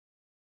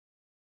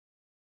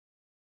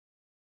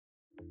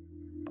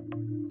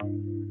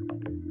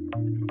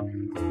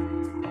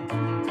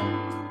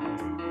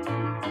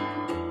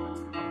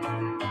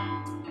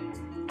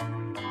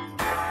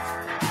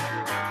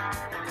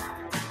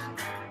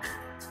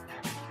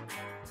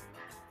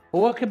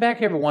Well, welcome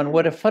back, everyone.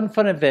 What a fun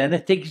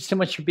event. Thank you so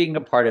much for being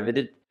a part of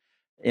it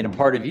and a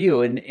part of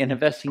you and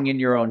investing in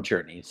your own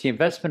journey. It's the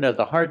investment of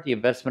the heart, the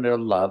investment of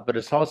love, but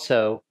it's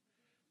also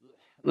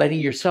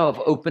letting yourself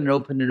open and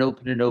open and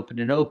open and open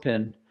and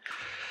open.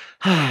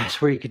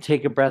 It's where you can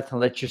take a breath and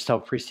let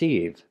yourself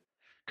receive.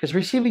 Because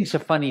receiving is a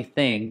funny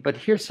thing, but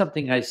here's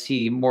something I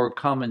see more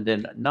common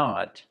than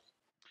not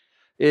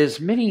is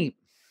many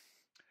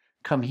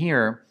come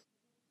here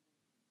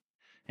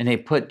and they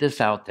put this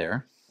out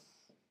there,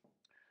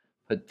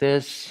 put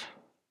this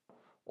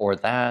or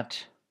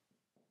that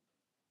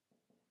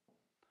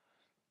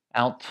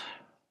out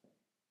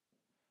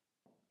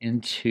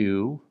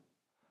into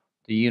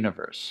the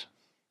universe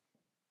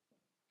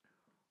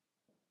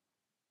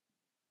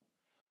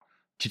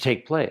to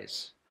take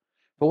place.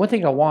 But one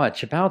thing I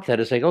watch about that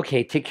is like,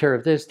 okay, take care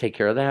of this, take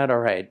care of that. All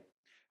right.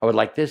 I would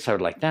like this, I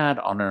would like that,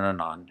 on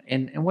and on.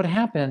 And what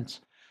happens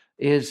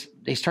is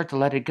they start to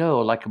let it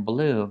go like a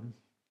balloon,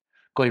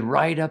 going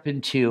right up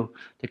into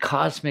the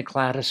cosmic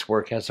lattice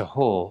work as a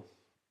whole.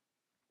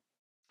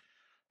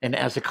 And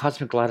as the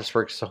cosmic lattice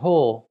work as a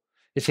whole,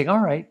 it's saying, all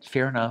right,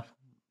 fair enough,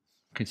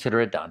 consider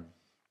it done.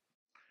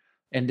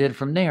 And then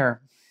from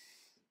there,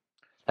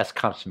 that's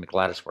cosmic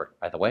lattice work,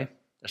 by the way.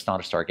 It's not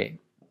a Stargate.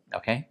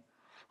 Okay.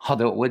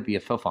 Although it would be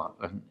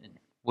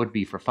would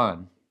be for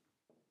fun.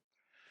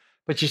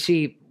 But you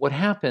see, what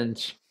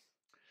happens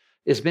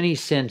is many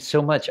send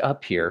so much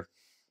up here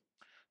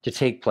to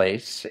take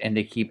place, and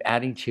they keep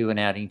adding to and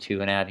adding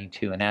to and adding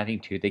to and adding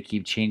to. They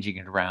keep changing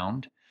it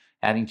around,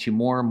 adding to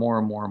more and more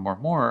and more and more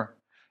and more,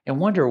 and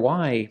wonder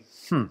why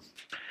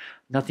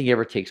nothing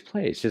ever takes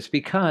place. It's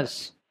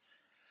because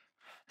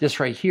this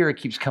right here, it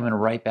keeps coming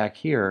right back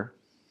here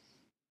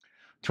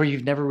to where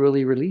you've never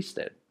really released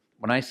it.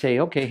 When I say,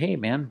 okay, hey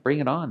man, bring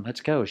it on,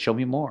 let's go, show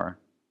me more,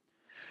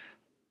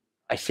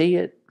 I say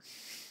it,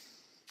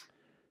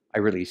 I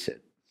release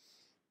it.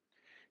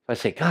 If I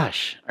say,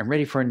 gosh, I'm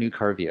ready for a new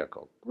car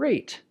vehicle,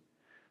 great,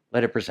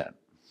 let it present.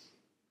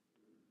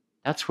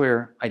 That's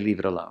where I leave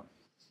it alone.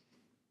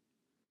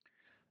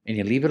 And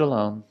you leave it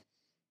alone,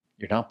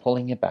 you're not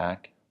pulling it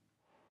back.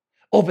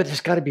 Oh, but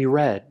it's got to be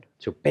red.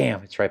 So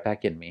bam, it's right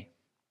back in me.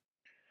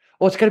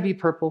 Oh, it's got to be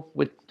purple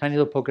with tiny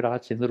little polka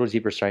dots and little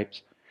zebra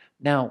stripes.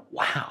 Now,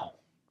 wow,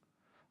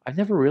 I've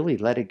never really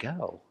let it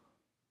go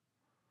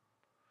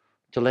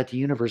to let the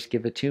universe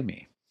give it to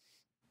me.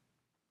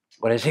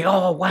 When I say,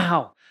 oh,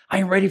 wow,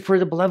 I'm ready for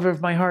the beloved of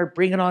my heart,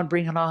 bring it on,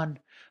 bring it on.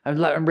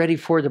 I'm ready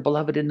for the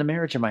beloved in the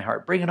marriage of my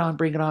heart, bring it on,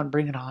 bring it on,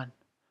 bring it on.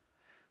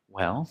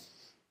 Well,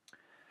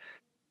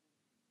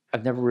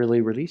 I've never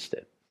really released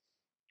it.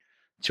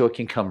 So it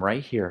can come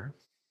right here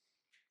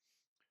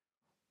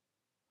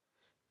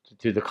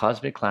through the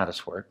cosmic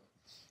lattice work.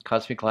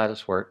 Cosmic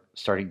lattice work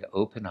starting to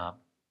open up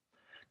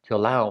to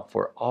allow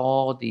for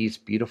all these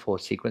beautiful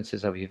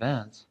sequences of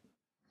events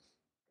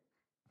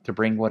to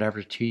bring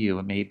whatever to you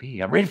it may be.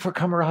 I'm ready for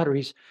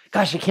camaraderies.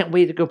 Gosh, I can't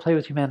wait to go play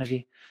with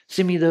humanity.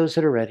 Send me those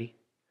that are ready.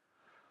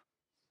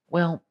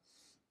 Well,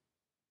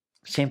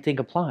 same thing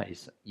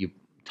applies. You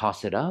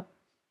toss it up,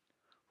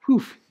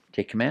 poof,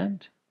 take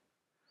command.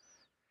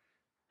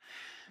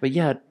 But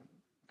yet,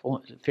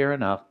 fair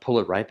enough, pull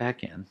it right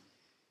back in.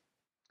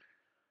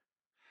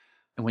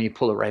 And when you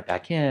pull it right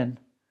back in,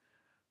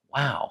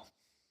 wow,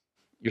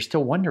 you're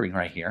still wondering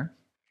right here,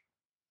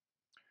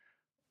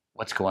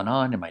 what's going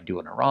on? Am I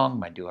doing it wrong?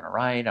 Am I doing it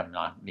right? I'm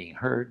not being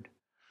heard.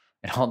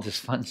 And all this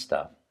fun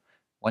stuff.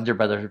 One dear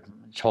brother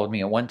told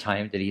me at one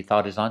time that he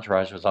thought his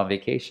entourage was on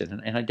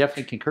vacation, and I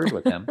definitely concurred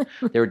with him.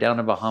 They were down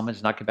in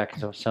Bahamas, knocking back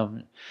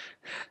some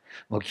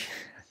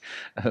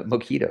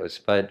mojitos,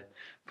 but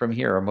from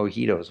here, or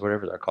mojitos,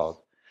 whatever they're called.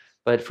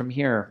 But from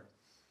here,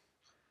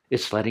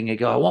 it's letting it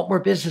go. I want more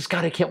business.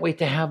 God, I can't wait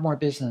to have more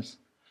business.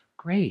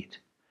 Great.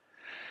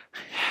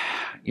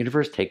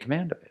 Universe, take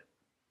command of it.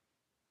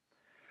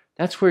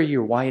 That's where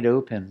you're wide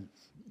open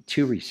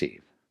to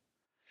receive.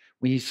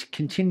 When you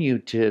continue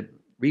to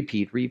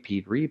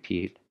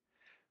repeat,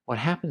 what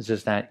happens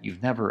is that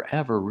you've never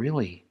ever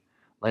really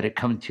let it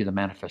come to the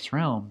manifest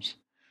realms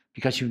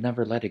because you've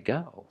never let it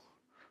go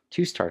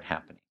to start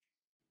happening.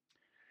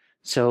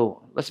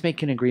 So let's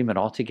make an agreement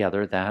all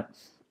together that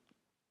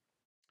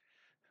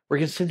we're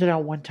going to send it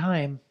out one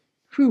time.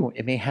 Whew,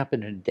 it may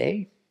happen in a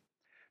day,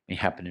 may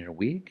happen in a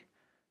week,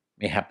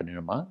 may happen in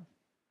a month.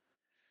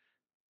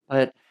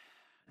 But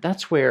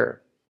that's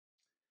where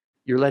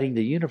you're letting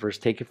the universe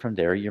take it from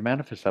there. Your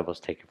manifest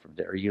levels take it from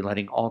there. You're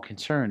letting all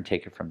concern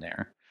take it from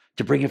there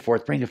to bring it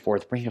forth, bring it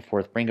forth, bring it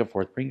forth, bring it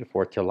forth, bring it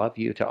forth, to love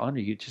you, to honor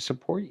you, to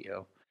support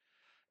you,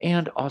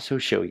 and also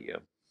show you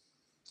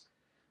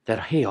that,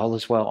 hey, all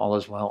is well, all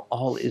is well,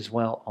 all is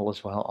well, all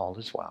is well, all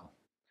is well.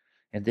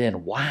 And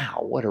then, wow,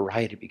 what a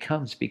ride it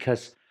becomes,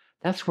 because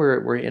that's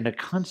where we're in a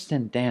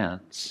constant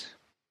dance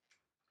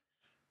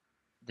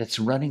that's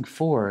running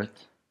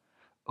forth,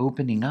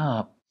 opening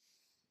up,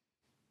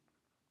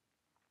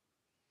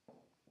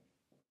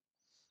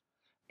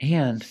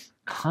 and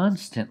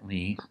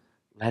constantly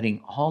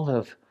letting all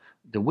of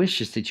the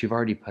wishes that you've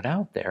already put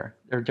out there,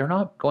 they're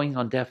not going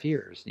on deaf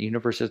ears. The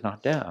universe is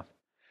not deaf.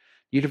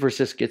 Universe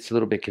just gets a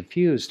little bit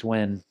confused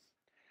when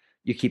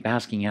you keep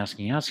asking,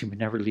 asking, asking, but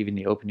never leaving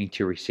the opening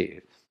to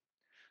receive.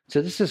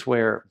 So this is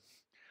where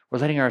we're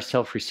letting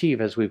ourselves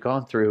receive as we've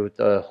gone through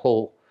the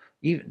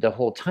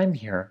whole time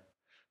here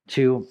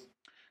to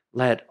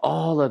let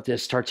all of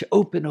this start to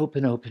open,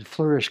 open, open,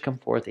 flourish, come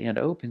forth, and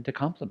open to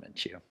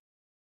complement you.